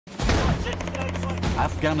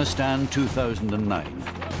Afghanistan 2009,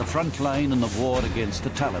 the front line in the war against the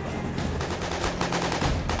Taliban.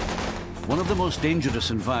 One of the most dangerous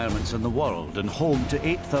environments in the world and home to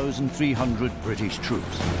 8,300 British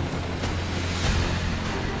troops.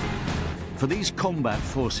 For these combat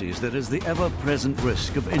forces, there is the ever-present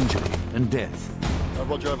risk of injury and death.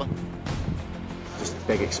 Roger, over. Just a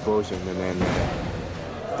big explosion, and then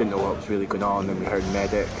didn't know what was really going on, and we heard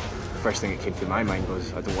medic. The first thing that came to my mind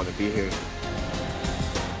was, I don't want to be here.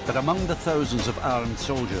 But among the thousands of armed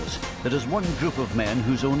soldiers, there is one group of men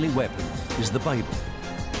whose only weapon is the Bible.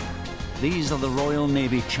 These are the Royal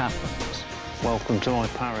Navy chaplains. Welcome to my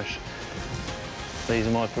parish. These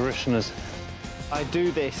are my parishioners. I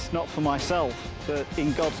do this not for myself, but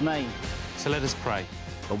in God's name. So let us pray.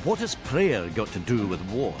 But what has prayer got to do with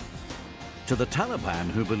war? To the Taliban,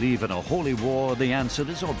 who believe in a holy war, the answer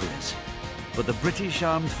is obvious. But the British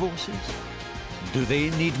Armed Forces? Do they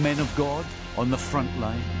need men of God on the front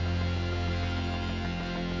line?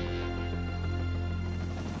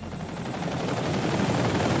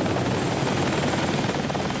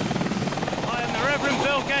 I am the Reverend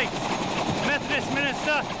Bill Gates, Methodist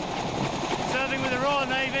minister, serving with the Royal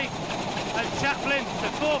Navy as chaplain to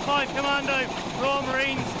 4-5 Commando, Royal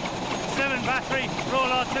Marines, 7 Battery,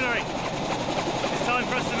 Royal Artillery. It's time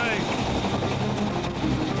for us to move.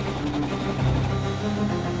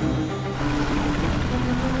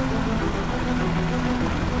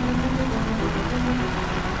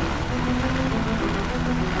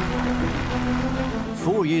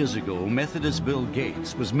 4 years ago, Methodist Bill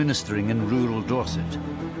Gates was ministering in rural Dorset.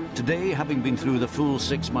 Today, having been through the full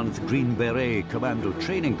 6-month Green Beret Commando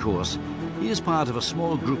training course, he is part of a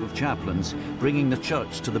small group of chaplains bringing the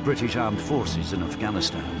church to the British Armed Forces in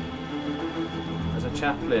Afghanistan. As a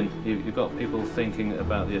chaplain, you've got people thinking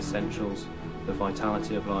about the essentials, the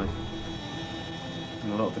vitality of life.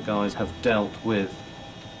 And a lot of the guys have dealt with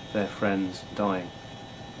their friends dying.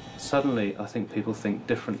 Suddenly, I think people think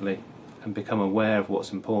differently and become aware of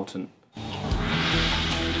what's important.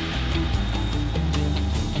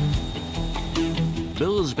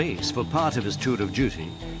 Bill's base for part of his tour of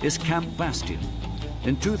duty is Camp Bastion.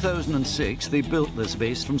 In 2006, they built this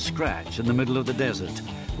base from scratch in the middle of the desert,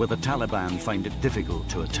 where the Taliban find it difficult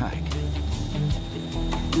to attack.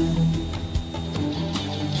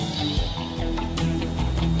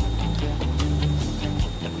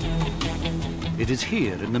 It is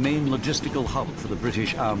here, in the main logistical hub for the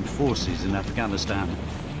British Armed Forces in Afghanistan,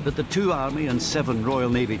 that the 2 Army and 7 Royal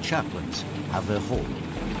Navy chaplains have their home.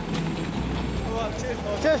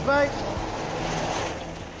 Cheers, mate.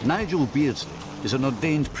 Nigel Beardsley is an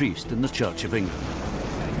ordained priest in the Church of England.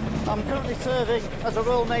 I'm currently serving as a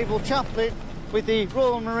Royal Naval chaplain with the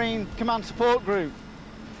Royal Marine Command Support Group.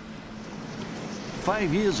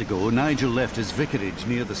 5 years ago, Nigel left his vicarage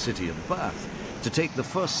near the city of Bath to take the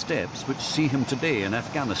first steps which see him today in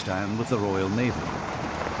Afghanistan with the Royal Navy.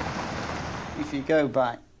 If you go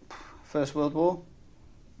back, First World War,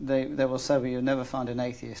 they will say you'll never find an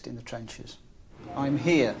atheist in the trenches. I'm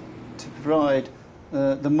here to provide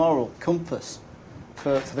the moral compass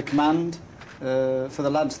for the command, for the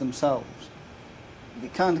lads themselves. The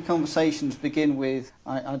kind of conversations begin with,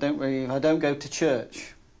 I don't go to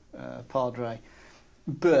church, Padre,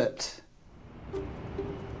 but...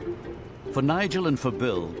 For Nigel and for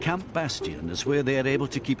Bill, Camp Bastion is where they are able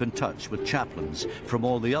to keep in touch with chaplains from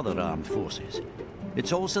all the other armed forces.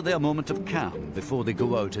 It's also their moment of calm before they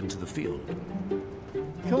go out into the field.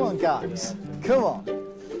 Come on, guys, come on.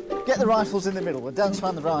 Get the rifles in the middle, we'll dance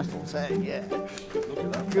around the rifles. Hey, yeah.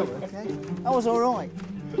 Good, okay? That was all right.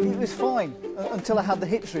 It was fine until I had the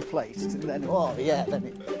hips replaced, and then, oh, yeah, then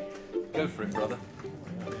it... Go for it, brother.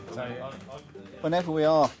 Whenever we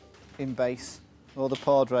are in base, all the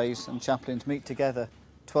padres and chaplains meet together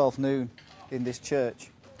 12 noon in this church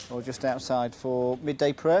or just outside for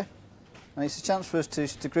midday prayer, and it's a chance for us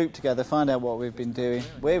to group together, find out what we've been doing,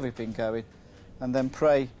 where we've been going, and then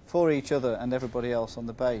pray for each other and everybody else on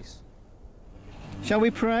the base. Shall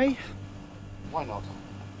we pray? Why not?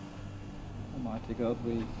 Almighty God,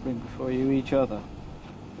 we bring before you each other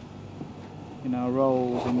in our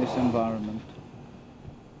roles in this environment.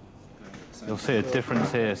 You'll see a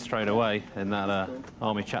difference here straight away in that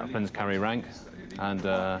Army chaplains carry rank and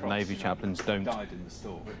Navy chaplains don't.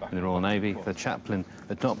 In the Royal Navy, the chaplain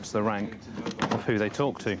adopts the rank of who they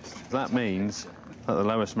talk to. That means that the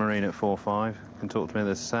lowest Marine at 4-5 can talk to me at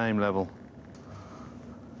the same level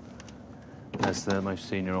as the most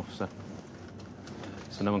senior officer.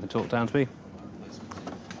 So no one can talk down to me,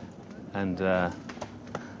 and I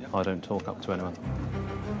don't talk up to anyone.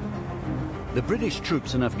 The British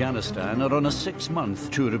troops in Afghanistan are on a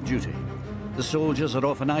 6-month tour of duty. the soldiers are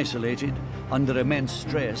often isolated, under immense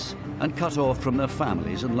stress, and cut off from their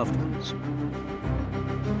families and loved ones.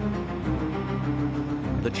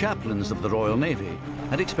 The chaplains of the Royal Navy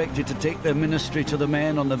had expected to take their ministry to the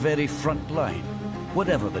men on the very front line,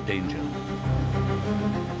 whatever the danger.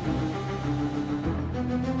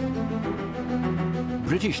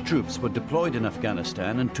 British troops were deployed in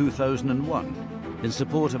Afghanistan in 2001 in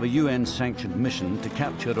support of a UN-sanctioned mission to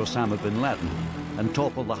capture Osama bin Laden and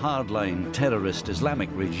topple the hardline terrorist Islamic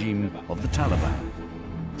regime of the Taliban.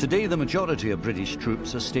 Today, the majority of British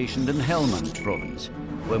troops are stationed in Helmand province,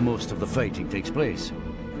 where most of the fighting takes place.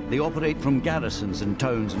 They operate from garrisons in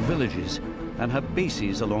towns and villages and have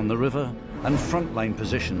bases along the river and frontline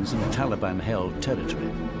positions in Taliban-held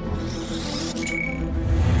territory.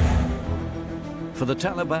 For the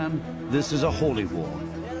Taliban, this is a holy war,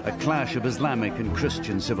 a clash of Islamic and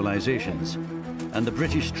Christian civilizations, and the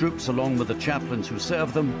British troops, along with the chaplains who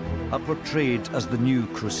serve them, are portrayed as the new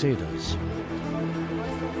crusaders.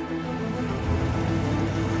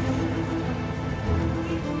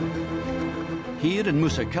 Here in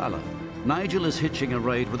Musa Qala, Nigel is hitching a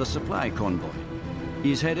ride with a supply convoy.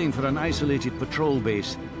 He's heading for an isolated patrol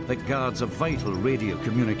base that guards a vital radio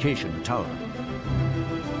communication tower.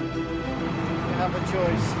 You have a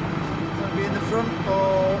choice. You want to be in the front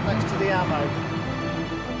or next to the ammo?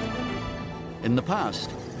 In the past,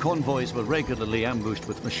 convoys were regularly ambushed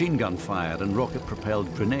with machine gun fire and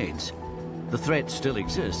rocket-propelled grenades. The threat still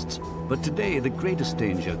exists, but today the greatest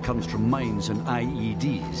danger comes from mines and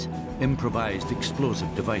IEDs, improvised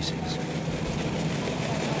explosive devices.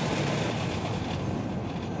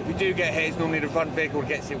 If we do get hit, it's normally the front vehicle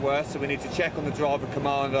gets it worse, so we need to check on the driver,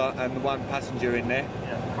 commander and the one passenger in there.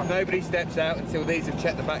 Yeah. Nobody steps out until these have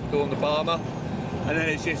checked the back door and the barmer, and then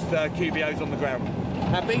it's just QBOs on the ground.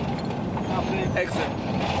 Happy? Happy. Excellent.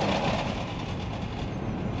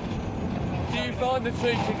 Do you find the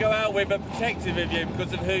troops you go out with are protective of you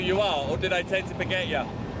because of who you are, or do they tend to forget you?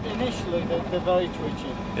 Initially, they're very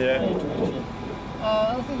twitchy. Yeah. Very twitchy.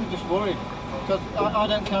 I think they're just worried, because I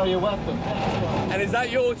don't carry a weapon. And is that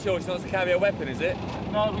your choice not to carry a weapon, is it?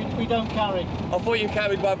 No, we don't carry. I thought you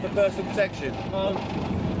carried one for personal protection. No.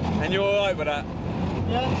 And you're all right with that?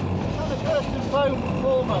 Yeah. And first and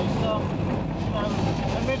foremost,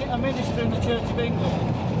 a minister in the Church of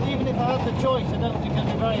England. Even if I had the choice, I don't think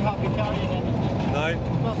I'd be very happy carrying anything. No?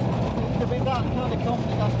 Because there'd be that kind of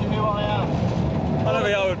confidence as to who I am. I don't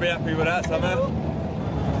think I would be happy with that somehow.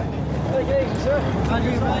 Okay, sir. And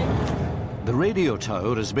you, mate? The radio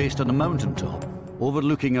tower is based on a mountaintop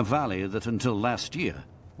overlooking a valley that until last year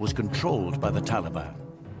was controlled by the Taliban.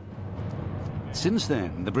 Since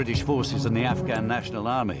then, the British forces and the Afghan National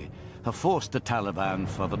Army have forced the Taliban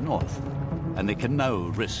further north, and they can now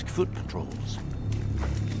risk foot patrols.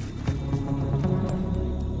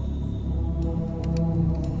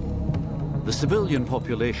 The civilian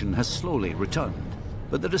population has slowly returned,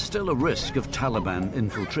 but there is still a risk of Taliban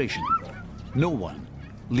infiltration. No one,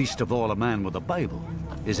 least of all a man with a Bible,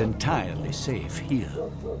 is entirely safe here.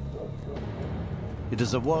 It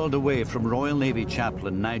is a world away from Royal Navy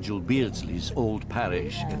chaplain Nigel Beardsley's old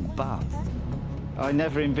parish in Bath. I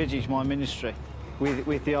never envisaged my ministry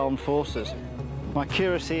with the armed forces. My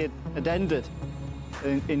curacy had ended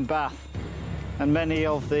in Bath, and many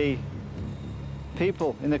of the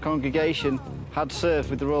people in the congregation had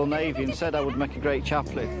served with the Royal Navy and said I would make a great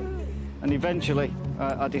chaplain. And eventually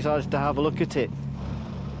I decided to have a look at it.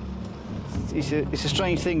 It's a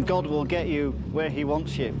strange thing. God will get you where he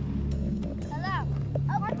wants you. Hello.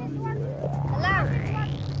 Oh, what is one? Hello.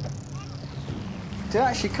 To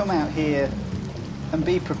actually come out here and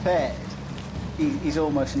be prepared is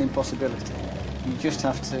almost an impossibility. You just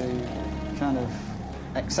have to kind of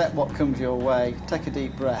accept what comes your way, take a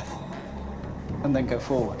deep breath, and then go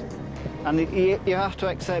forward. And you have to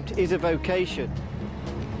accept it is a vocation.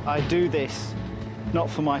 I do this not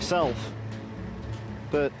for myself,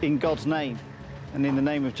 but in God's name and in the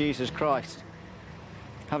name of Jesus Christ.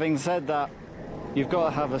 Having said that, you've got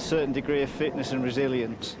to have a certain degree of fitness and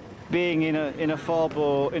resilience. Being in a fob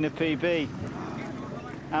or in a PB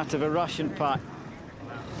out of a ration pack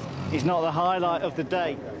is not the highlight of the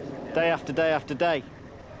day after day after day.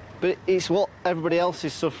 But it's what everybody else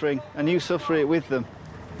is suffering, and you suffer it with them.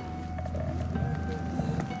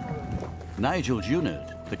 Nigel's unit,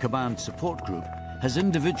 the Command Support Group, has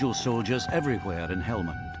individual soldiers everywhere in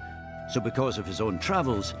Helmand. So because of his own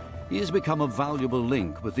travels, he has become a valuable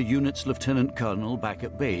link with the unit's Lieutenant Colonel back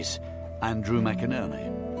at base, Andrew McInerney.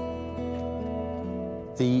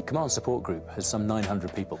 The Command Support Group has some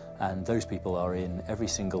 900 people, and those people are in every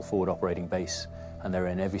single forward operating base, and they're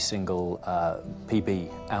in every single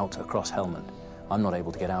PB out across Helmand. I'm not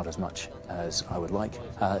able to get out as much as I would like.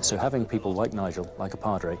 So having people like Nigel, like a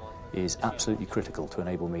padre, is absolutely critical to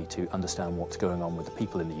enable me to understand what's going on with the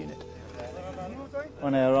people in the unit.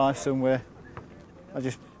 When I arrive somewhere, I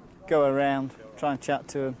just go around, try and chat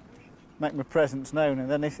to them, make my presence known, and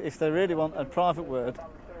then if they really want a private word,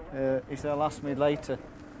 they'll ask me later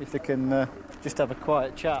if they can just have a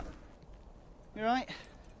quiet chat. You right?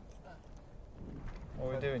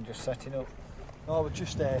 What are we doing, just setting up? Oh, we're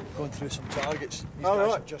just going through some targets. These oh, guys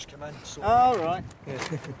right. have just come in. So oh, right.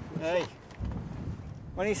 Hey.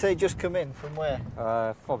 When you say just come in, from where?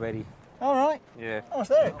 Fobbery. All right. Yeah. I was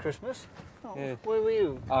there at Christmas. Oh, yeah. Where were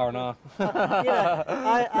you? R&R. Yeah,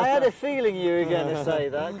 I had a feeling you were going to say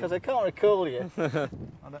that, because I can't recall you. I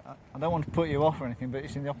don't want to put you off or anything, but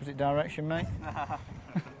it's in the opposite direction, mate.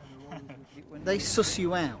 They suss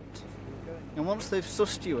you out. And once they've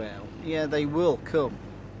sussed you out, yeah, they will come.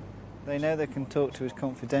 They know they can talk to us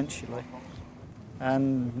confidentially.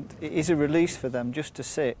 And it is a release for them just to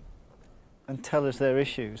sit and tell us their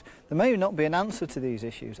issues. There may not be an answer to these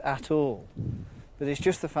issues at all, but it's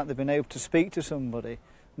just the fact they've been able to speak to somebody,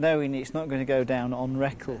 knowing it's not going to go down on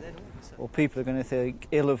record, or people are going to think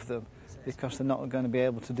ill of them because they're not going to be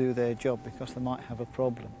able to do their job because they might have a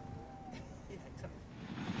problem.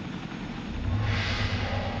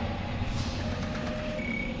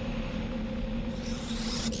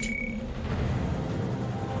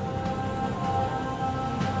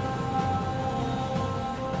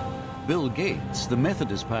 Bill Gates, the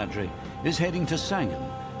Methodist padre, is heading to Sangin,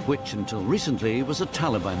 which until recently was a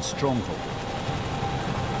Taliban stronghold.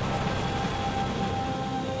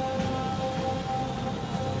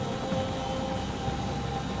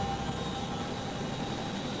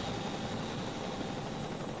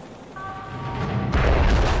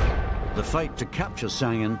 The fight to capture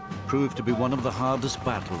Sangin proved to be one of the hardest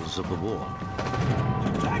battles of the war.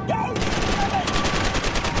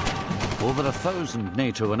 Over 1,000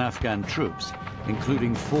 NATO and Afghan troops,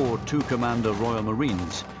 including 4 Commando Royal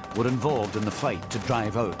Marines, were involved in the fight to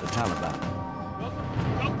drive out the Taliban.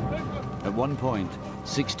 At one point,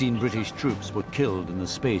 16 British troops were killed in the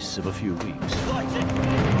space of a few weeks.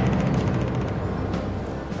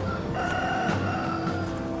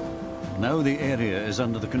 Now the area is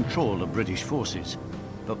under the control of British forces,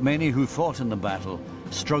 but many who fought in the battle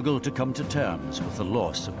struggle to come to terms with the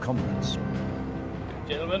loss of comrades.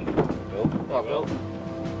 Gentlemen. Bill.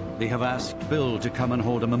 They have asked Bill to come and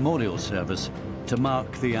hold a memorial service to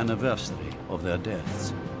mark the anniversary of their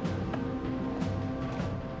deaths.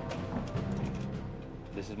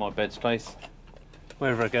 This is my bed space.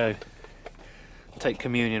 Wherever I go, take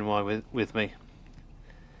communion wine with me,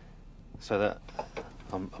 so that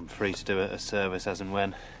I'm free to do a service as and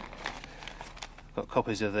when. Got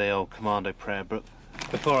copies of the old Commando prayer book.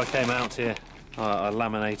 Before I came out here, I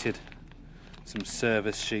laminated some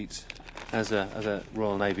service sheets. As a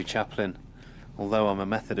Royal Navy chaplain, although I'm a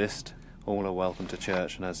Methodist, all are welcome to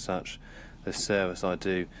church, and as such, the service I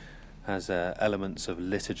do has elements of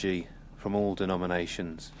liturgy from all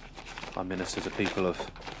denominations. I minister to people of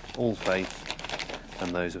all faith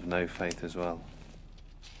and those of no faith as well.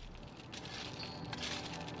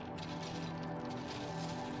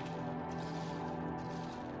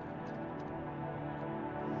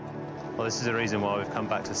 Well, this is the reason why we've come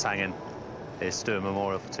back to Sangin, is to do a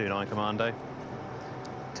memorial for 2-9 Commando.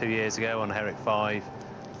 2 years ago on Herrick 5,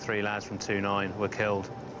 3 lads from 2-9 were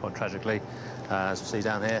killed, quite tragically. As we see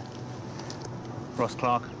down here, Ross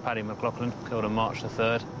Clark, Paddy McLaughlin, killed on March the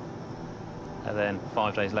 3rd. And then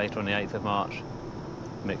 5 days later, on the 8th of March,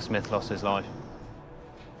 Mick Smith lost his life.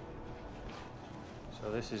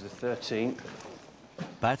 So this is the 13th.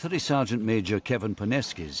 Battery Sergeant Major Kevin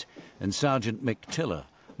Poneskis and Sergeant Mick Tiller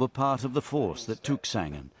were part of the force that took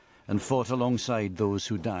Sangin and fought alongside those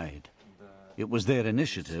who died. It was their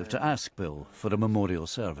initiative to ask Bill for a memorial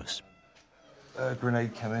service. A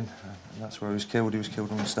grenade came in, and that's where he was killed. He was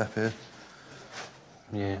killed on the step here.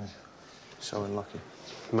 Yeah. So unlucky.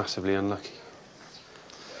 Massively unlucky.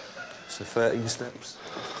 So 13 steps.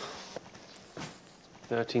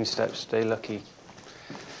 13 steps, stay lucky.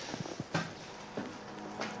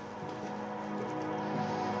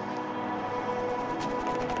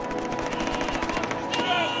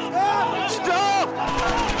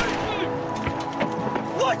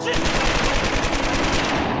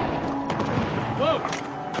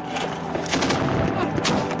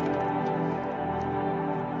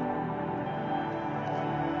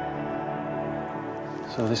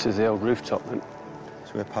 So this is the old rooftop then?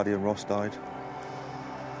 It's where Paddy and Ross died.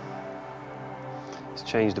 It's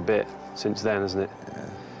changed a bit since then, hasn't it?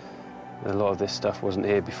 Yeah. A lot of this stuff wasn't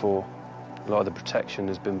here before. A lot of the protection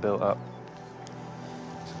has been built up.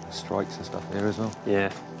 strikes and stuff here as well.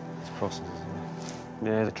 Yeah. It's processes.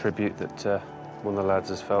 Yeah, the tribute that one of the lads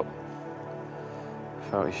has felt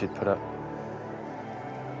he should put up.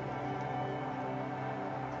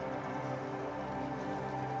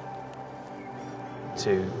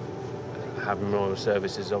 To have memorial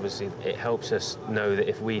services, obviously, it helps us know that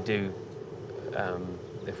if we do,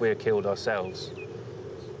 if we're killed ourselves,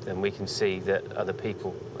 then we can see that other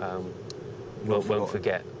people won't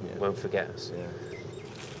forget us. Yeah.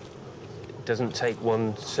 It doesn't take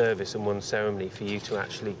one service and one ceremony for you to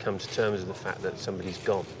actually come to terms with the fact that somebody's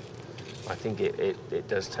gone. I think it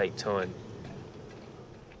does take time.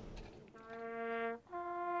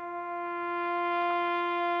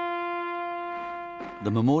 The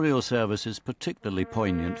memorial service is particularly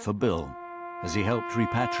poignant for Bill, as he helped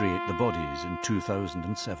repatriate the bodies in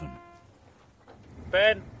 2007.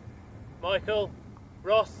 Ben, Michael,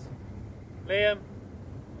 Ross, Liam,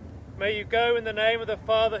 may you go in the name of the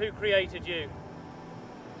Father who created you.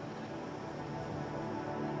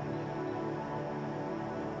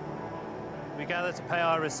 We gather to pay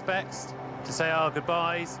our respects, to say our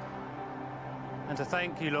goodbyes, and to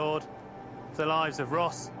thank you, Lord, for the lives of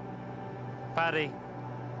Ross, Paddy,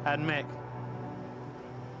 and Mick.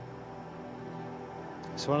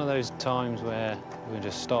 It's one of those times where we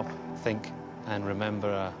just stop, think, and remember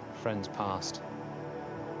our friends past.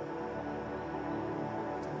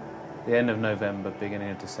 The end of November, beginning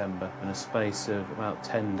of December, in a space of about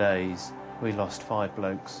 10 days, we lost 5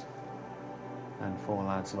 blokes and 4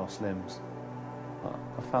 lads lost limbs.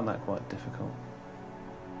 I found that quite difficult.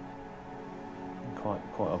 Quite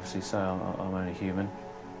obviously so, I'm only human.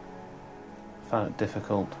 I found it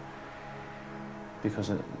difficult because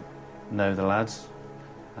I know the lads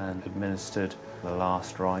and administered the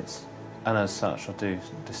last rites. And as such, I do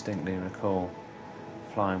distinctly recall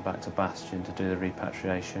flying back to Bastion to do the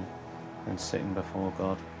repatriation and sitting before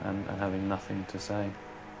God and having nothing to say.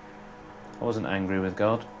 I wasn't angry with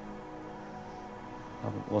God. I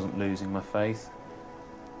wasn't losing my faith.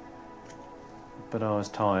 But I was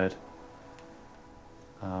tired.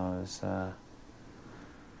 And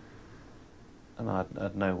I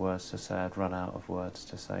had no words to say. I'd run out of words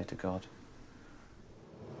to say to God.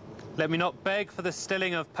 Let me not beg for the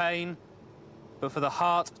stilling of pain, but for the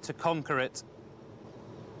heart to conquer it.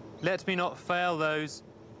 Let me not fail those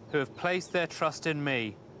who have placed their trust in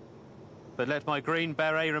me, but let my green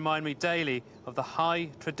beret remind me daily of the high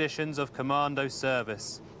traditions of commando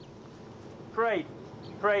service. Parade,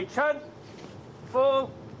 chun,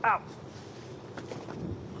 full, out.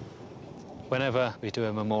 Whenever we do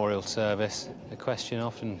a memorial service, the question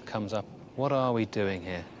often comes up, what are we doing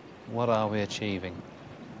here? What are we achieving?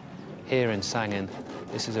 Here in Sangin,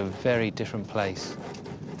 this is a very different place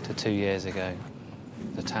to 2 years ago.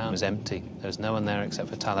 The town was empty. There was no one there except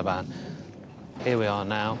for Taliban. Here we are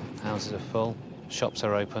now, houses are full, shops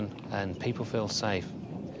are open, and people feel safe.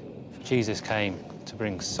 Jesus came to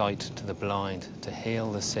bring sight to the blind, to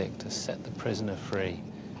heal the sick, to set the prisoner free.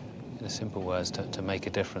 In simple words, to make a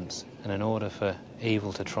difference. And in order for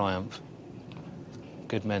evil to triumph,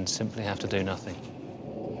 good men simply have to do nothing.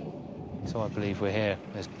 So I believe we're here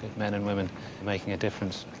as good men and women making a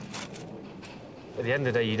difference. At the end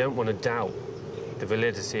of the day, you don't want to doubt the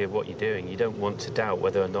validity of what you're doing. You don't want to doubt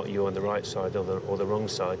whether or not you're on the right side or the wrong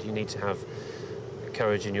side. You need to have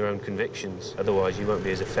courage in your own convictions. Otherwise, you won't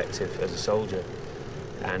be as effective as a soldier.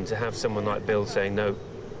 And to have someone like Bill saying, no,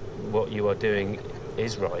 what you are doing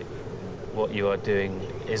is right. What you are doing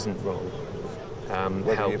isn't wrong.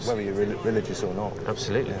 Helps. Whether you're religious or not.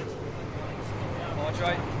 Absolutely. Yeah.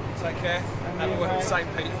 Marjorie, take care. Have a work with St.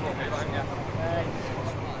 Peter's for me, won't you?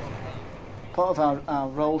 Part of our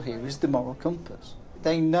role here is the moral compass.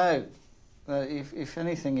 They know that if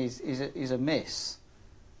anything is amiss,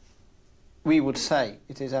 we would say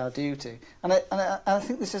it is our duty. And I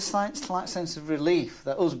think there's a slight sense of relief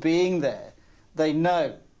that us being there, they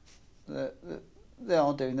know that they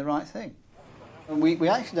are doing the right thing. And we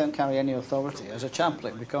actually don't carry any authority. As a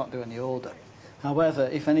chaplain, we can't do any order. However,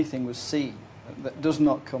 if anything was seen that does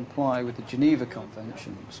not comply with the Geneva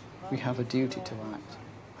Conventions, we have a duty to act.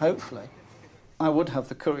 Hopefully, I would have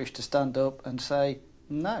the courage to stand up and say,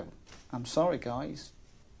 no, I'm sorry, guys.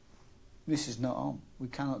 This is not on. We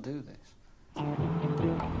cannot do this.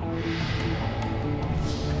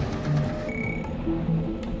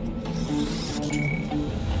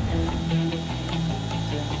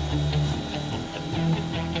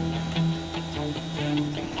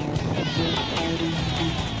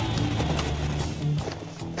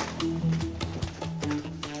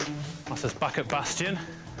 That's us back at Bastion.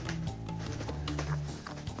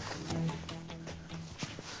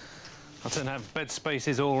 I don't have bed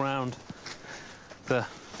spaces all round the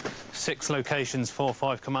 6 locations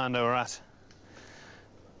 4-5 Commando are at.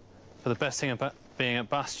 But the best thing about being at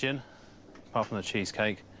Bastion, apart from the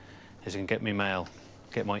cheesecake, is you can get me mail,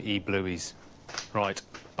 get my e-blueies. Right,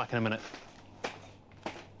 back in a minute. I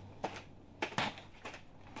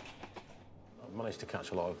managed to catch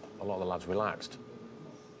a lot of the lads relaxed,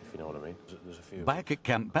 if you know what I mean. There's a few. Back at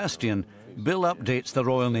Camp Bastion, Bill updates the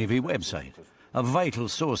Royal Navy website, a vital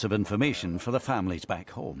source of information for the families back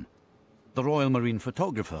home. The Royal Marine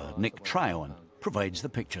photographer, Nick Tryon, provides the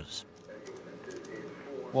pictures.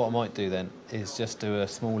 What I might do then is just do a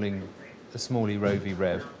smally rovy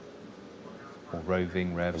rev. Or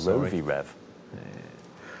roving rev, sorry. Rovy rev?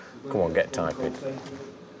 Come on, get typing.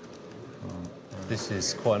 This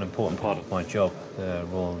is quite an important part of my job. The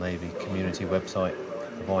Royal Navy community website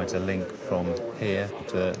provides a link from here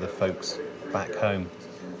to the folks back home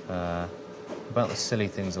about the silly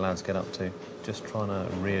things the lads get up to, just trying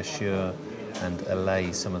to reassure and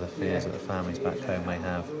allay some of the fears that the families back home may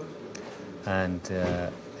have. And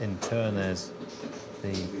in turn, there's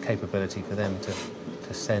the capability for them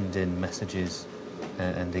to send in messages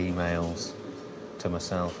and emails to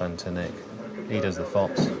myself and to Nick. He does the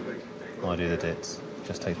fops, I do the dits.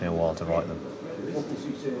 Just takes me a while to write them.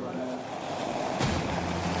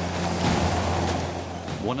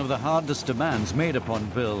 One of the hardest demands made upon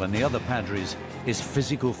Bill and the other padres is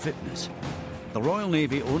physical fitness. The Royal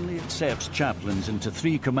Navy only accepts chaplains into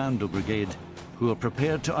 3 Commando Brigade who are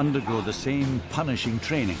prepared to undergo the same punishing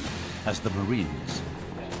training as the Marines.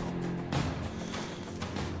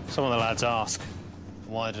 Some of the lads ask,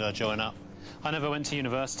 why did I join up? I never went to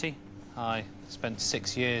university. I spent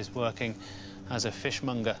 6 years working as a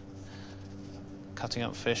fishmonger, cutting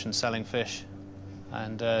up fish and selling fish.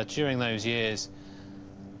 And during those years,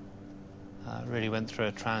 I really went through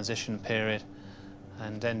a transition period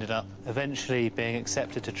and ended up eventually being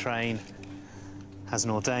accepted to train as an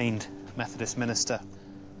ordained Methodist minister.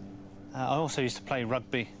 I also used to play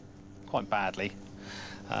rugby quite badly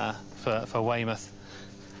for Weymouth.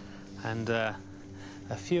 And a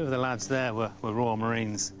few of the lads there were Royal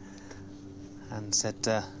Marines and said,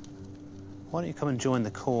 why don't you come and join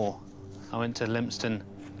the Corps? I went to Lympstone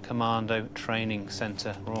Commando Training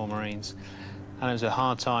Centre, Royal Marines, and it was a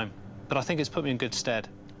hard time. But I think it's put me in good stead,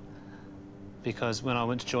 because when I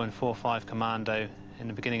went to join 4-5 Commando in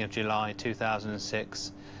the beginning of July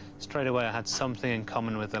 2006, straight away I had something in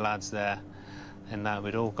common with the lads there, in that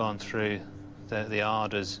we'd all gone through the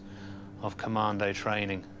ardours of Commando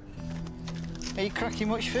training. Are you cracking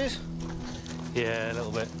much fizz? Yeah, a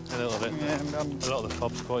little bit. Yeah, a lot of the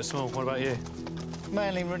fob's quite small. What about you?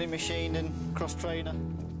 Mainly running machine and cross-trainer.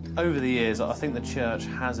 Over the years, I think the church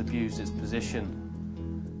has abused its position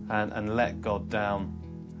and let God down,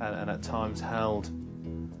 and at times held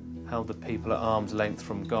the people at arm's length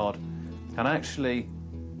from God. And actually,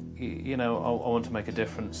 you know, I want to make a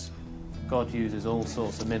difference. God uses all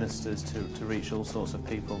sorts of ministers to reach all sorts of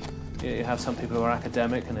people. You have some people who are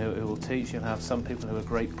academic and who will teach. You'll have some people who are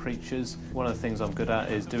great preachers. One of the things I'm good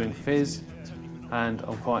at is doing fizz, and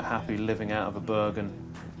I'm quite happy living out of a Bergen.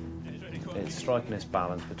 It's striking this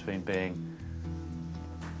balance between being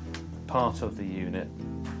part of the unit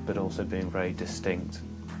but also being very distinct.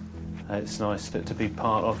 It's nice to be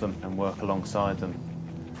part of them and work alongside them.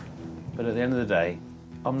 But at the end of the day,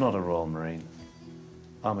 I'm not a Royal Marine.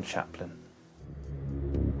 I'm a chaplain.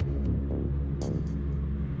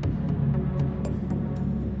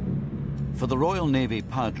 For the Royal Navy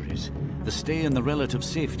padres, the stay in the relative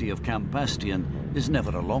safety of Camp Bastion is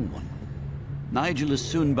never a long one. Nigel is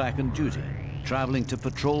soon back on duty, travelling to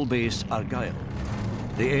patrol base Argyll.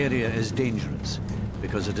 The area is dangerous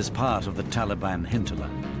because it is part of the Taliban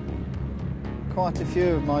hinterland. Quite a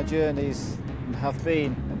few of my journeys have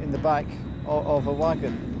been in the back of a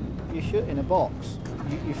wagon. You're shut in a box.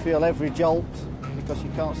 You feel every jolt because you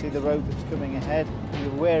can't see the road that's coming ahead.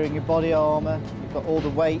 You're wearing your body armour, you've got all the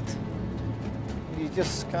weight. You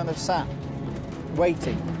just kind of sat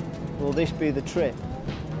waiting. Will this be the trip?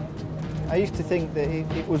 I used to think that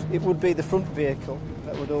it would be the front vehicle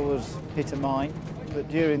that would always hit a mine, but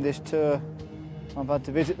during this tour I've had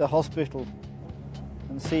to visit the hospital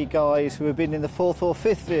and see guys who have been in the 4th or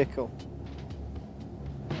 5th vehicle.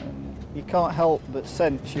 And you can't help but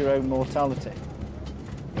sense your own mortality.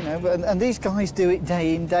 You know, and these guys do it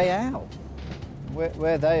day in, day out.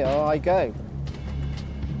 Where they are, I go.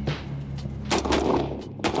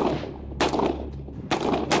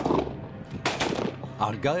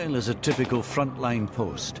 Argyll is a typical frontline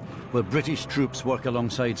post where British troops work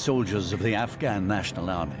alongside soldiers of the Afghan National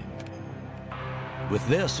Army. With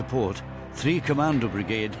their support, 3 Commando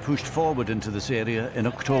Brigade pushed forward into this area in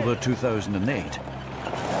October 2008.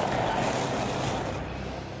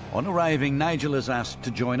 On arriving, Nigel is asked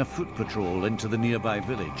to join a foot patrol into the nearby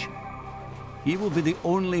village. He will be the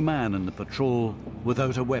only man in the patrol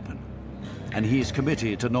without a weapon, and he is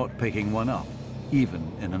committed to not picking one up,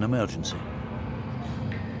 even in an emergency.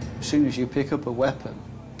 As soon as you pick up a weapon,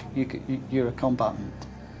 you're a combatant.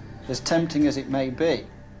 As tempting as it may be,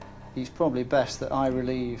 it's probably best that I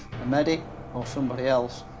relieve a medic or somebody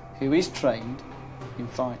else who is trained in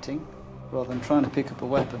fighting, rather than trying to pick up a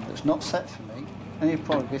weapon that's not set for me, and it'd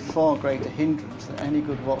probably be a far greater hindrance than any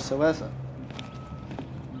good whatsoever.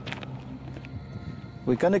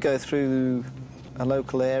 We're going to go through a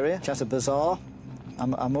local area, which has a bazaar.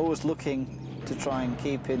 I'm always looking to try and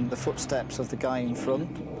keep in the footsteps of the guy in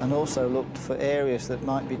front, and also look for areas that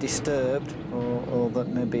might be disturbed or that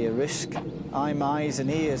may be a risk. I'm eyes and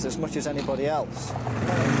ears as much as anybody else.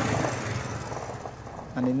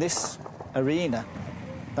 And in this arena,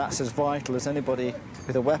 that's as vital as anybody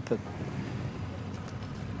with a weapon.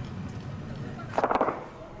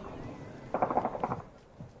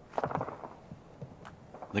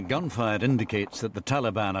 The gunfire indicates that the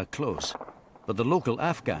Taliban are close, but the local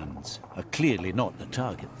Afghans are clearly not the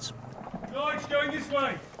targets. George, going this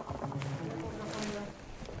way.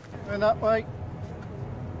 Going that way.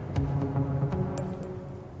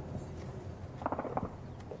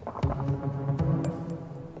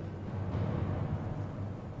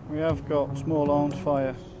 We have got small arms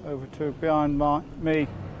fire over to behind me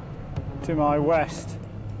to my west.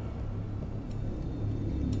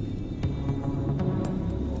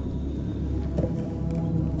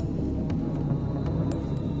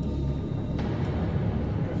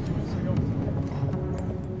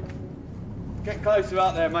 Get closer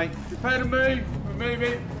out there, mate. Prepare to move. We're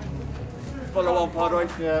moving. Follow on, Padre.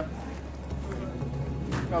 Yeah.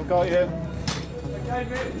 I've got you. Okay,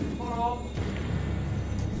 mate. Follow on.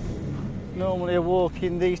 Normally a walk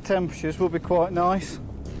in these temperatures would be quite nice,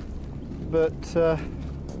 but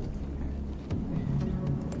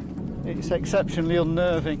it's exceptionally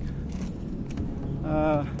unnerving.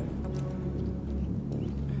 I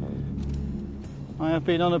have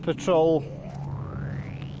been on a patrol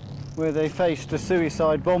where they faced a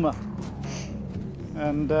suicide bomber,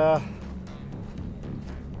 and that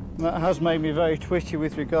has made me very twitchy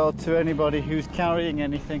with regard to anybody who's carrying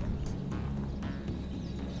anything.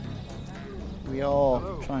 We are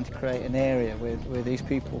trying to create an area where these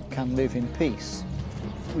people can live in peace.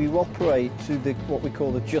 We operate to what we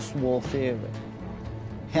call the just war theory.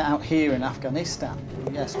 Out here in Afghanistan,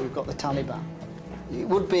 yes, we've got the Taliban. It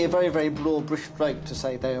would be a very, very broad brush stroke to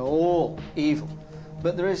say they are all evil.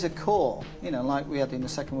 But there is a core, you know, like we had in the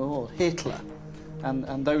Second World War. Hitler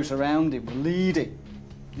and those around him were leading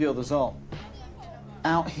the others on.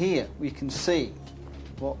 Out here, we can see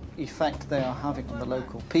what effect they are having on the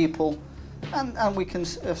local people, and we can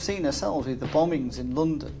have seen ourselves with the bombings in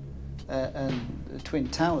London and the Twin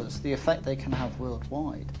Towers, the effect they can have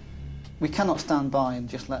worldwide. We cannot stand by and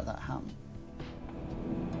just let that happen.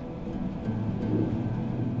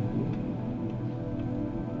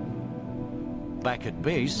 Back at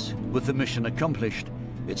base, with the mission accomplished,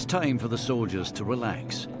 it's time for the soldiers to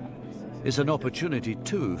relax. It's an opportunity,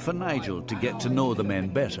 too, for Nigel to get to know the men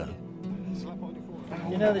better.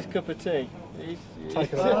 You know this cup of tea? He's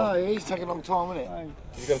taking a long time, isn't it?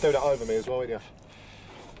 You're going to do that over me as well, aren't you?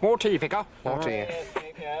 More tea, Vicar. More tea.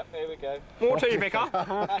 Yeah, here we go. More tea, Vicar.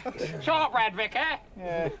 Shortbread, Vicar.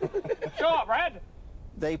 Yeah. Shortbread.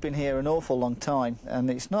 They've been here an awful long time, and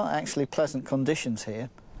it's not actually pleasant conditions here.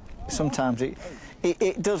 Sometimes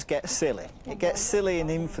it does get silly. It gets silly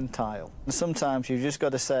and infantile. And sometimes you've just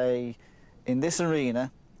got to say, in this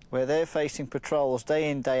arena, where they're facing patrols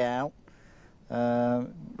day in, day out,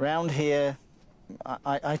 round here,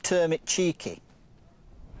 I term it cheeky.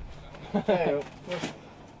 Hey,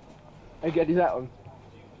 get his hat on.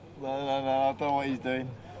 No, I don't know what he's doing.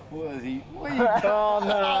 What is he? What are you... Oh,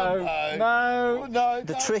 no.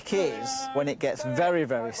 The trick is, when it gets very,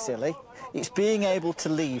 very silly, it's being able to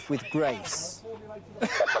leave with grace. Oh,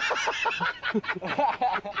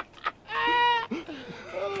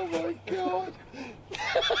 my God.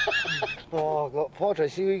 Oh, God. Padre,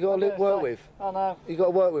 see who you got to work with? I know. You got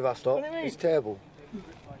to work with us, lot. It's terrible.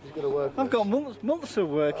 You've got to work with I've got months of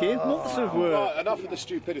work here, months of work. Right, enough of the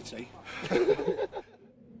stupidity.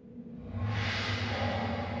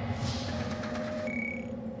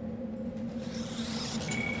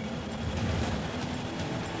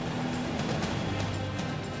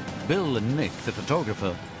 Bill and Nick, the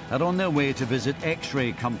photographer, are on their way to visit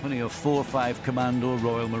X-ray company of 4-5 Commando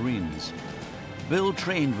Royal Marines. Bill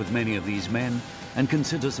trained with many of these men and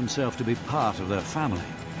considers himself to be part of their family.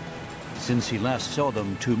 Since he last saw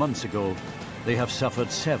them 2 months ago, they have suffered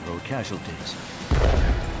several casualties.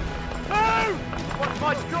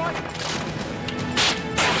 My strike!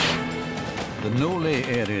 The Nole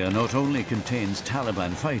area not only contains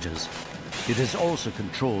Taliban fighters, it is also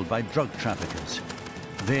controlled by drug traffickers.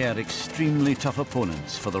 They are extremely tough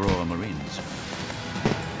opponents for the Royal Marines.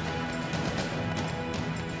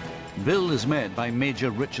 Bill is met by Major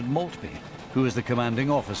Richard Maltby, who is the commanding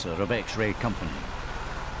officer of X-Ray Company.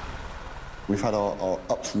 We've had our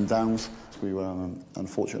ups and downs. We were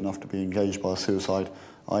unfortunate enough to be engaged by a suicide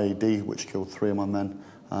IED, which killed 3 of my men.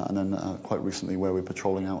 And then quite recently, where we're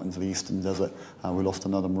patrolling out into the eastern desert, we lost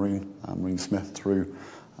another Marine, Marine Smith, through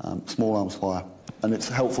small arms fire. And it's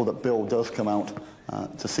helpful that Bill does come out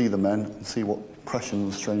to see the men and see what pressure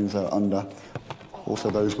and strains they're under. Also,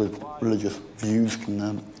 those with religious views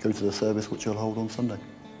can go to the service, which he'll hold on Sunday.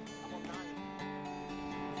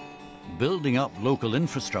 Building up local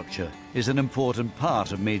infrastructure is an important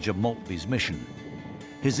part of Major Maltby's mission.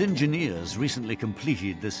 His engineers recently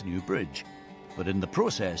completed this new bridge, but in the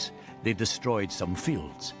process, they destroyed some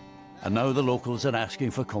fields. And now the locals are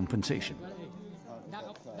asking for compensation.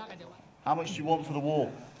 How much do you want for the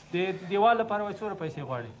wall? So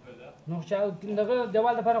how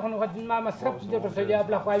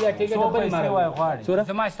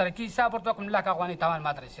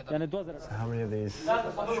many of these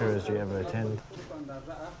shures do you ever attend?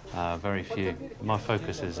 Very few. My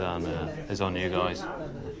focus is on you guys,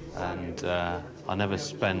 and I never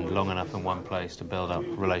spend long enough in one place to build up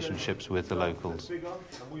relationships with the locals.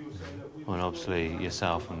 When obviously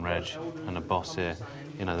yourself and Reg and the boss here,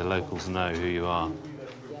 you know, the locals know who you are and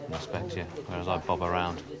respect you, whereas I bob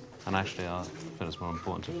around. And actually, I feel it's more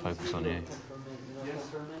important to focus on you.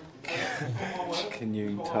 Can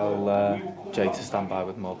you tell Jay to stand by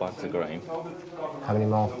with more bags of grain? How many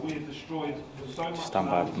more? Just stand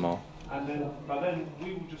by with more.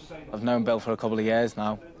 I've known Bill for a couple of years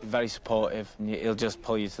now. Very supportive. He'll just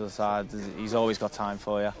pull you to the side. He's always got time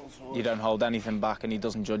for you. You don't hold anything back, and he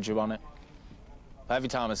doesn't judge you on it. Every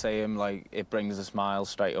time I see him, like, it brings a smile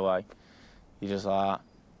straight away. You're just like,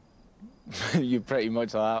 you're pretty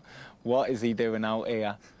much like, what is he doing out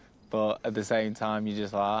here? But at the same time, you're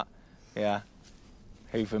just like, yeah,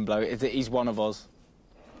 hoof and blow. He's one of us.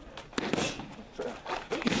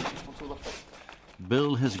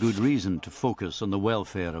 Bill has good reason to focus on the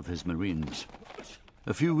welfare of his Marines.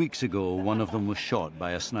 A few weeks ago, one of them was shot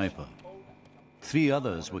by a sniper. 3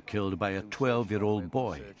 others were killed by a 12-year-old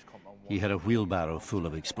boy. He had a wheelbarrow full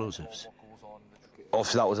of explosives.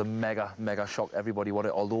 Obviously, that was a mega shock. Everybody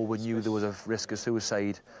wanted, although we knew there was a risk of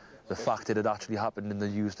suicide, the fact that it actually happened and they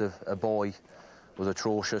used a boy was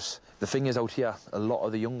atrocious. The thing is, out here, a lot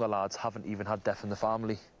of the younger lads haven't even had death in the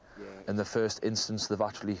family. In the first instance they've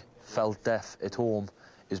actually felt death at home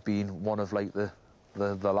is being one of, like, the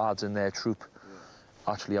lads in their troop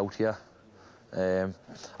actually out here.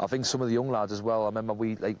 I think some of the young lads as well, I remember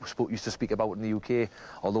we used to speak about in the UK,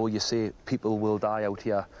 although you say people will die out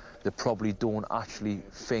here, they probably don't actually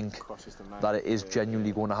think that it is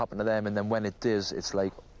genuinely going to happen to them, and then when it does, it's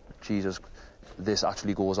like, Jesus, this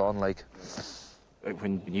actually goes on, like.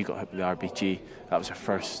 When you got hit with the RBG, that was our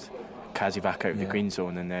first CASEVAC out of the green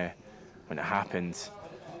zone, and when it happened,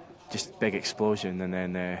 just big explosion, and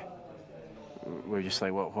then we were just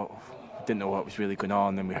like, what? Didn't know what was really going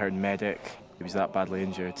on. Then we heard medic. He was that badly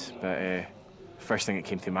injured. But first thing that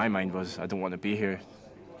came through my mind was, I don't want to be here.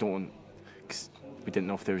 Cause we didn't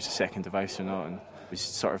know if there was a second device or not. And it was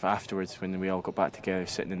sort of afterwards when we all got back together,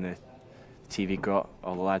 sitting in the TV grot,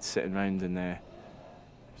 all the lads sitting around, and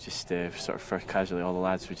just sort of first casually, all the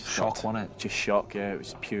lads were just shock, wasn't it? Just shock, yeah. It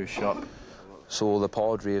was pure shock. So the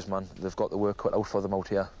Padres, man, they've got the work cut out for them out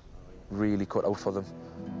here. Really cut out for them.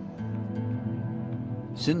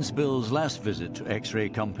 Since Bill's last visit to X-Ray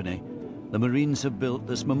Company, the Marines have built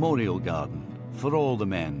this memorial garden for all the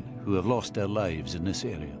men who have lost their lives in this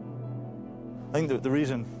area. I think that the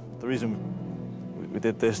reason we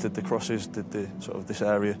did this, did the crosses, did the sort of this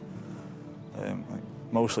area,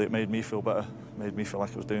 mostly it made me feel better. It made me feel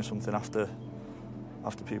like I was doing something after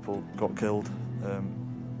people got killed,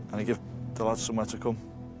 and it gave the lads somewhere to come.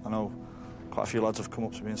 I know quite a few lads have come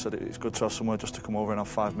up to me and said it's good to have somewhere just to come over and have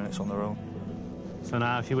 5 minutes on their own. So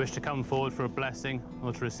now, if you wish to come forward for a blessing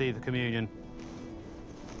or to receive the communion,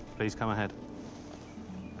 please come ahead.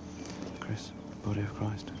 Chris, body of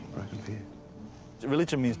Christ, broken for you.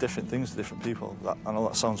 Religion means different things to different people. I know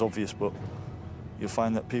that sounds obvious, but you'll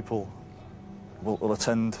find that people will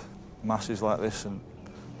attend masses like this and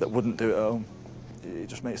that wouldn't do it at home. It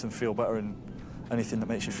just makes them feel better, and anything that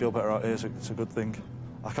makes you feel better out here is a good thing.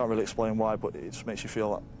 I can't really explain why, but it just makes you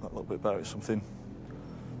feel that little bit better. It's something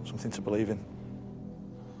to believe in.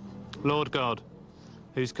 Lord God,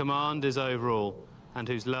 whose command is over all and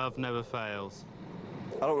whose love never fails,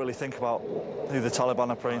 I don't really think about who the Taliban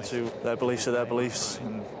are praying to. Their beliefs are their beliefs,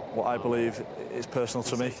 and what I believe is personal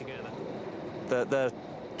to me. They're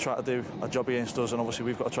trying to do a job against us, and obviously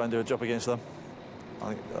we've got to try and do a job against them.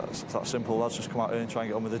 I think that's that simple. Lads just come out here and try and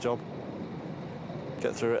get on with the job,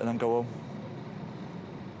 get through it, and then go home.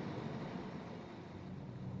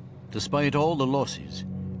 Despite all the losses,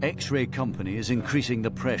 X-Ray Company is increasing the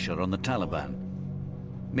pressure on the Taliban.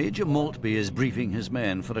 Major Maltby is briefing his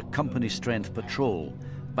men for a company-strength patrol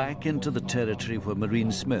back into the territory where Marine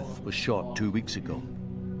Smith was shot 2 weeks ago.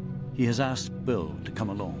 He has asked Bill to come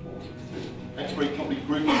along. X-Ray Company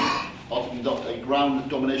group are to conduct a ground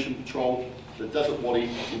domination patrol to the Desert Wadi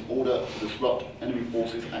in order to disrupt enemy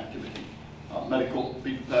forces' activity. Medical,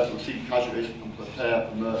 be prepared to receive casualties and prepare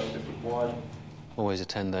for murder if required. Always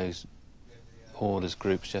attend those orders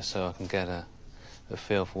groups just so I can get a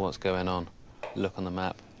feel for what's going on. Look on the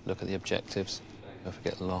map, look at the objectives, if we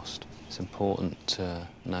get lost. It's important to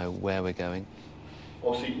know where we're going.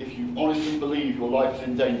 Obviously, if you honestly believe your life is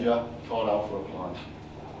in danger, card out for a client.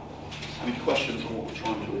 Any questions on what we're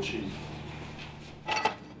trying to achieve?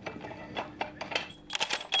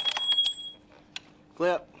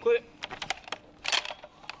 Clear. Clear.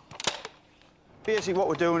 Basically what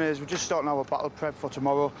we're doing is we're just starting our battle prep for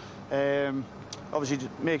tomorrow. Obviously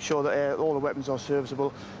just make sure that all the weapons are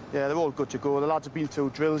serviceable. Yeah, they're all good to go. The lads have been through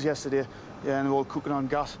drills yesterday, yeah, and they're all cooking on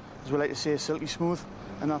gas, as we like to say, silky smooth.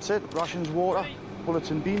 And that's it, rations, water,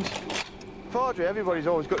 bullets and beans. Padre, everybody's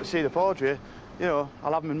always got to see the Padre. You know,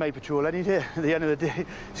 I'll have him in my patrol any day. At the end of the day,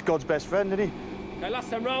 he's God's best friend, isn't he? Okay, last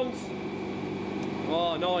 10 rounds.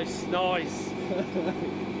 Oh, nice, nice.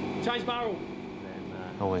 Change barrel.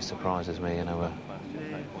 Always surprises me, you know, we're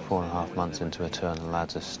 4.5 months into a tour and the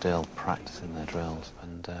lads are still practicing their drills.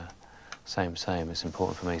 And same, it's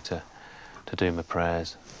important for me to do my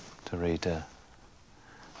prayers, to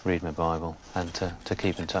read my Bible and to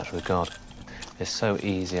keep in touch with God. It's so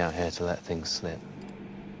easy out here to let things slip.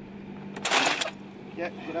 Yeah,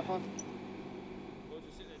 good have fun.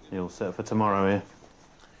 You all set for tomorrow here?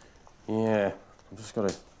 Yeah, I've just got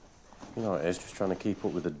to, you know what it is, just trying to keep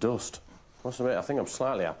up with the dust. I must admit, I think I'm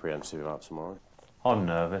slightly apprehensive about tomorrow. I'm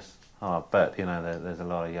nervous. Oh, I bet, you know, there's a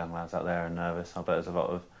lot of young lads out there who are nervous. I bet there's a lot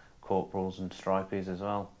of corporals and stripies as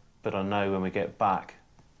well. But I know when we get back,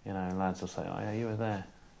 you know, lads will say, oh yeah, you were there.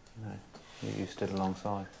 You know, you stood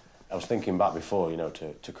alongside. I was thinking back before, you know,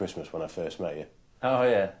 to Christmas when I first met you. Oh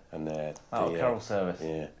yeah. And carol service.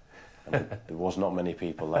 Yeah. And there was not many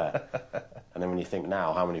people there. And then when you think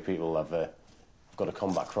now, how many people have got to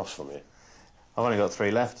come back across from you? I've only got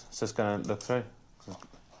 3 left. It's just going to look through.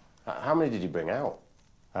 How many did you bring out?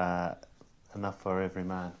 Enough for every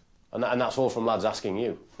man. And that's all from lads asking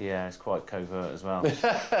you? Yeah, it's quite covert as well.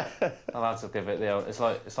 The lads will give it the old... It's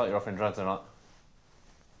like you're offering drugs, they're like...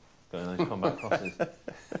 Going those combat crosses.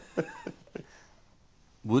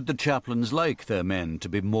 Would the chaplains like their men to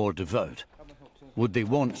be more devout? Would they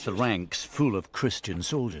want the ranks full of Christian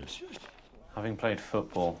soldiers? Having played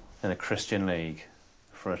football in a Christian league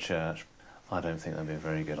for a church, I don't think that'd be a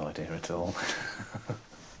very good idea at all.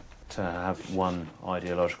 To have one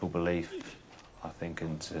ideological belief, I think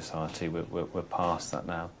in society we're past that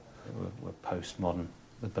now. We're postmodern.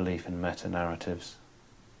 The belief in meta-narratives.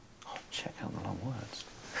 Oh, check out the long words.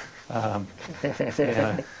 You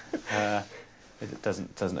know, it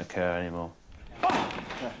doesn't occur anymore.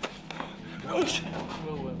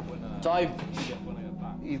 Time.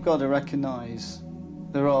 You've got to recognise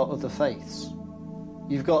there are other faiths.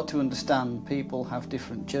 You've got to understand people have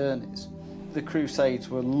different journeys. The Crusades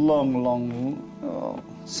were long,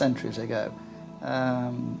 centuries ago.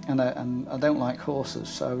 And I don't like horses,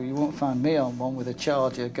 so you won't find me on one with a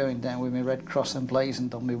charger going down with my red cross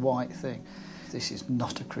emblazoned on my white thing. This is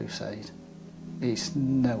not a crusade. It's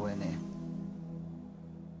nowhere near.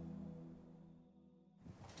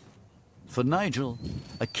 For Nigel,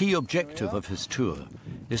 a key objective of his tour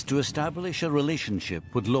is to establish a relationship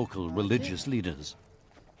with local religious leaders.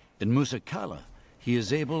 In Musa Qala, he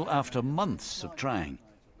is able, after months of trying,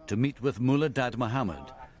 to meet with Mullah Dad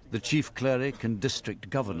Muhammad, the chief cleric and district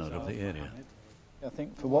governor of the area. I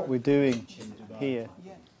think for what we're doing here,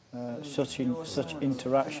 such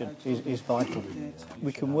interaction is vital.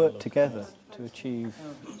 We can work together to achieve,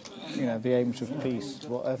 you know, the aims of peace,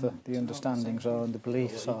 whatever the understandings are and the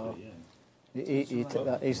beliefs are.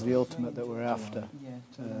 That is the ultimate that we're after,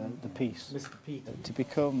 the peace. To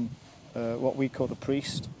become what we call a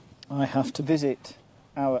priest, I have to visit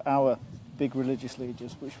our big religious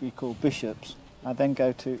leaders, which we call bishops. I then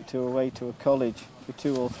go away to a college for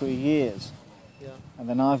 2 or 3 years, and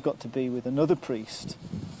then I've got to be with another priest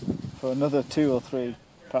for another 2 or 3,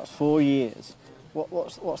 perhaps 4 years,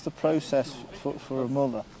 What's the process for a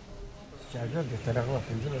mother?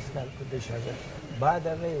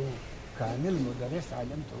 كامل مدرس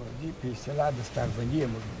علمته ودي في سلعة دستاربنية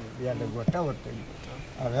بيانا قوتا ورتني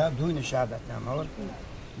أغا دون شهادة نامور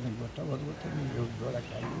من قوتا ورتني يودولا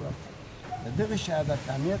كايوا دغه شهادة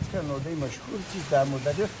ناميت كانوا دي مشهور تيدا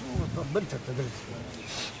مدرس وبنت تدرس.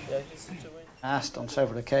 Asked on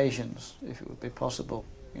several occasions if it would be possible,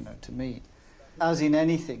 to meet. As in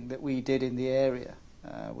anything that we did in the area,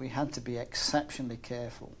 we had to be exceptionally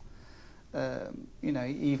careful.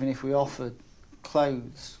 Even if we offered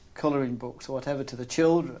clothes, colouring books or whatever to the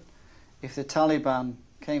children, if the Taliban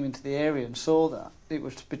came into the area and saw that, it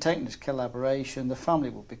was to be taken as collaboration, the family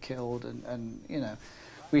would be killed, and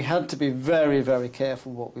we had to be very, very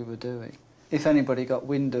careful what we were doing. If anybody got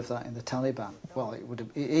wind of that in the Taliban, well,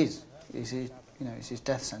 it's his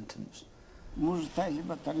death sentence.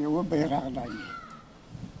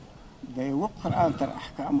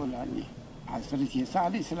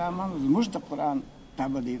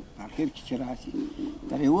 تعبدي آخر كشراسي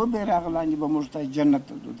ترى هو بيراغلاني بمرتا جنة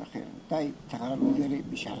الدود خير تاي تغرب جري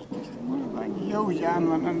بشارة تستمر باني يو جان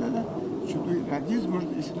وانا شدوي راديز مرد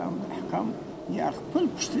الإسلام الأحكام يأخبل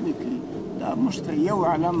بشتنكي دا مشتا يو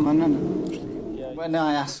علم مننا. When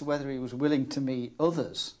I asked whether he was willing to meet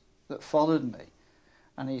others that followed me,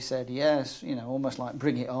 and he said yes, almost like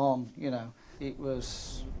bring it on, it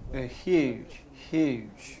was a huge,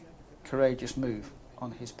 huge, courageous move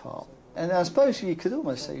on his part. And I suppose you could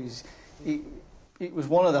almost say it was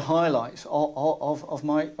one of the highlights of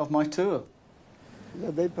my tour.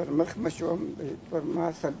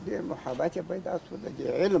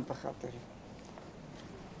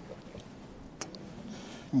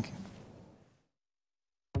 Thank you.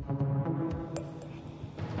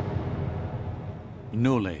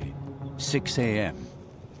 Nole, 6 a.m.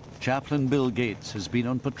 Chaplain Bill Gates has been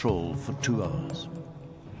on patrol for 2 hours.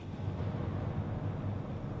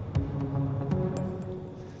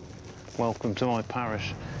 Welcome to my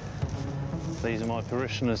parish. These are my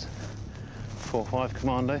parishioners, 4-5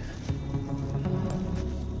 Commando.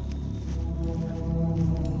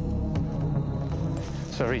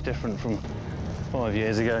 It's very different from 5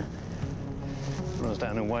 years ago when I was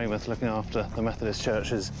down in Weymouth looking after the Methodist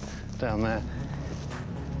churches down there.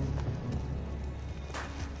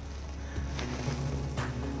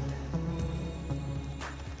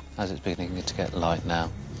 As it's beginning to get light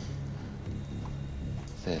now,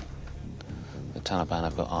 the Taliban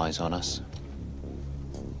have got eyes on us.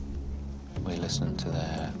 We listen to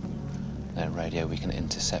their radio, we can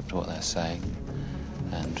intercept what they're saying,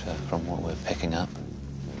 and from what we're picking up,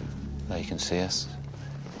 they can see us.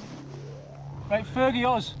 Right, Fergie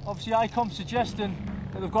Oz, obviously ICOM suggesting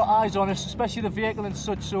that they've got eyes on us, especially the vehicle and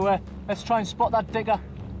such, so let's try and spot that digger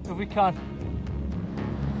if we can.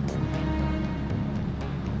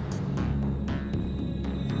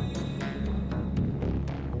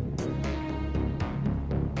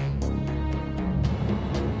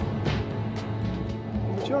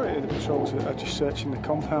 The majority of the patrols are just searching the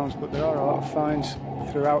compounds, but there are a lot of finds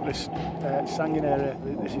throughout this Sangin area.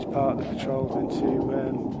 This is part of the patrol, then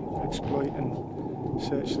to exploit and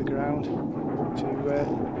search the ground to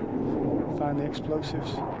find the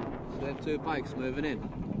explosives. There are 2 bikes moving in.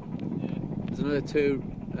 There's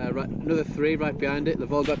another 3 right behind it.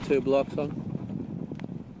 They've all got 2 blocks on.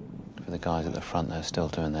 For the guys at the front, they're still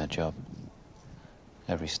doing their job.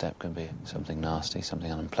 Every step can be something nasty, something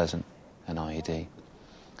unpleasant, an IED.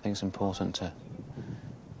 I think it's important to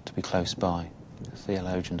be close by.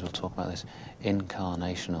 Theologians will talk about this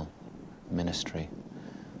incarnational ministry.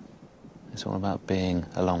 It's all about being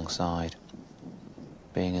alongside,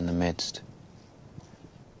 being in the midst.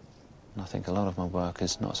 And I think a lot of my work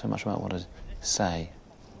is not so much about what I say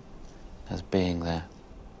as being there.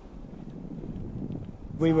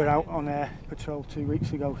 We were out on patrol 2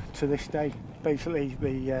 weeks ago to this day. Basically,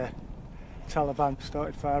 the Taliban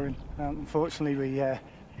started firing. Unfortunately, we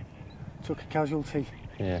took a casualty.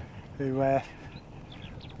 Yeah. Who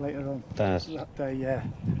later on that day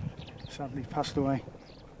sadly passed away.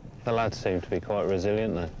 The lads seem to be quite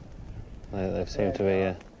resilient though. They seem to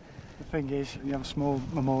be... The thing is, you have a small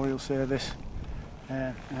memorial service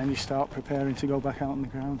and then you start preparing to go back out on the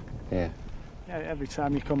ground. Yeah. Every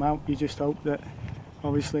time you come out, you just hope that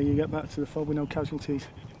obviously you get back to the fob with no casualties.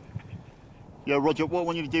 Yeah, Roger, what I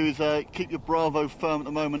want you to do is keep your Bravo firm at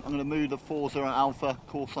the moment. I'm going to move the 40 Alpha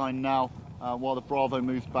call sign now while the Bravo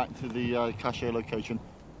moves back to the cache location.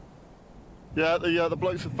 Yeah, the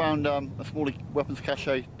blokes have found a small weapons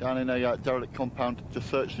cache down in a derelict compound. Just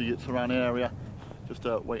searched the surrounding area, just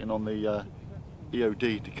waiting on the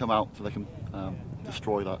EOD to come out so they can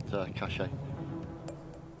destroy that cache.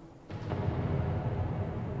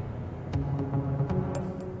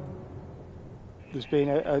 there's been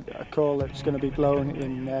a call that it's going to be blown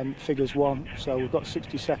in figures 1, so we've got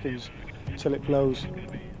 60 seconds till it blows.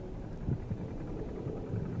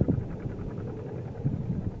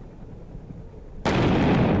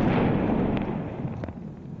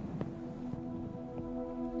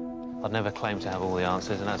 I'd never claim to have all the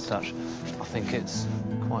answers, and as such, I think it's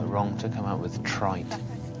quite wrong to come out with trite,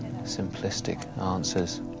 simplistic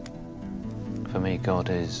answers. For me, God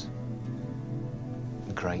is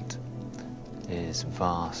great, is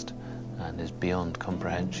vast, and is beyond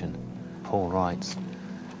comprehension. Paul writes,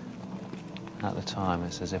 at the time,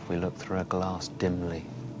 it's as if we look through a glass dimly,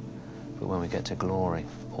 but when we get to glory,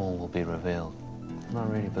 all will be revealed. And I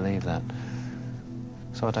really believe that.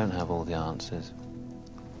 So I don't have all the answers.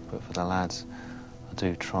 But for the lads, I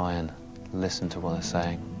do try and listen to what they're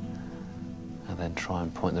saying and then try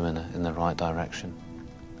and point them in the right direction.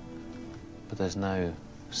 But there's no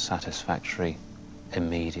satisfactory,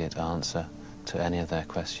 immediate answer to any of their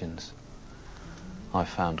questions. I've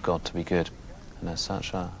found God to be good, and as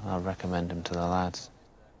such, I recommend him to the lads.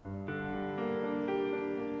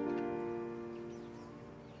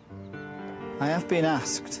 I have been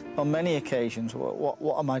asked on many occasions,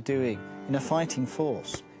 what am I doing in a fighting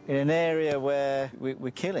force, in an area where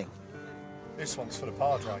we're killing? This one's for the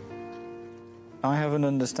Padre. I have an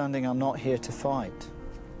understanding I'm not here to fight.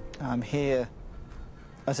 I'm here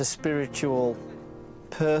as a spiritual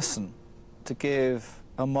person to give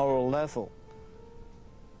a moral level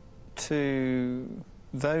to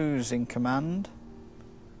those in command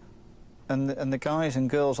and the guys and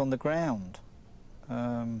girls on the ground.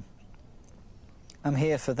 I'm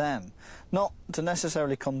here for them, not to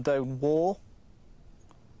necessarily condone war,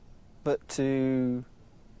 but to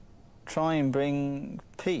try and bring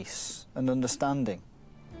peace and understanding.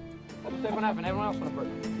 What does everyone have? And everyone else want a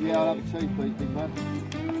brew? Yeah, I'll have a tea, please, big man.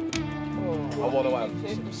 I want to have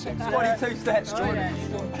 22 steps, Jordan.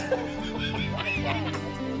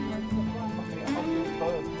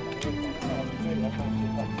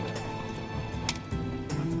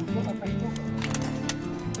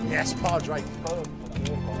 Yes, Padre.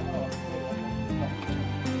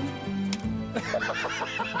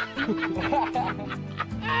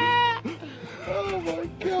 Oh my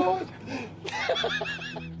God.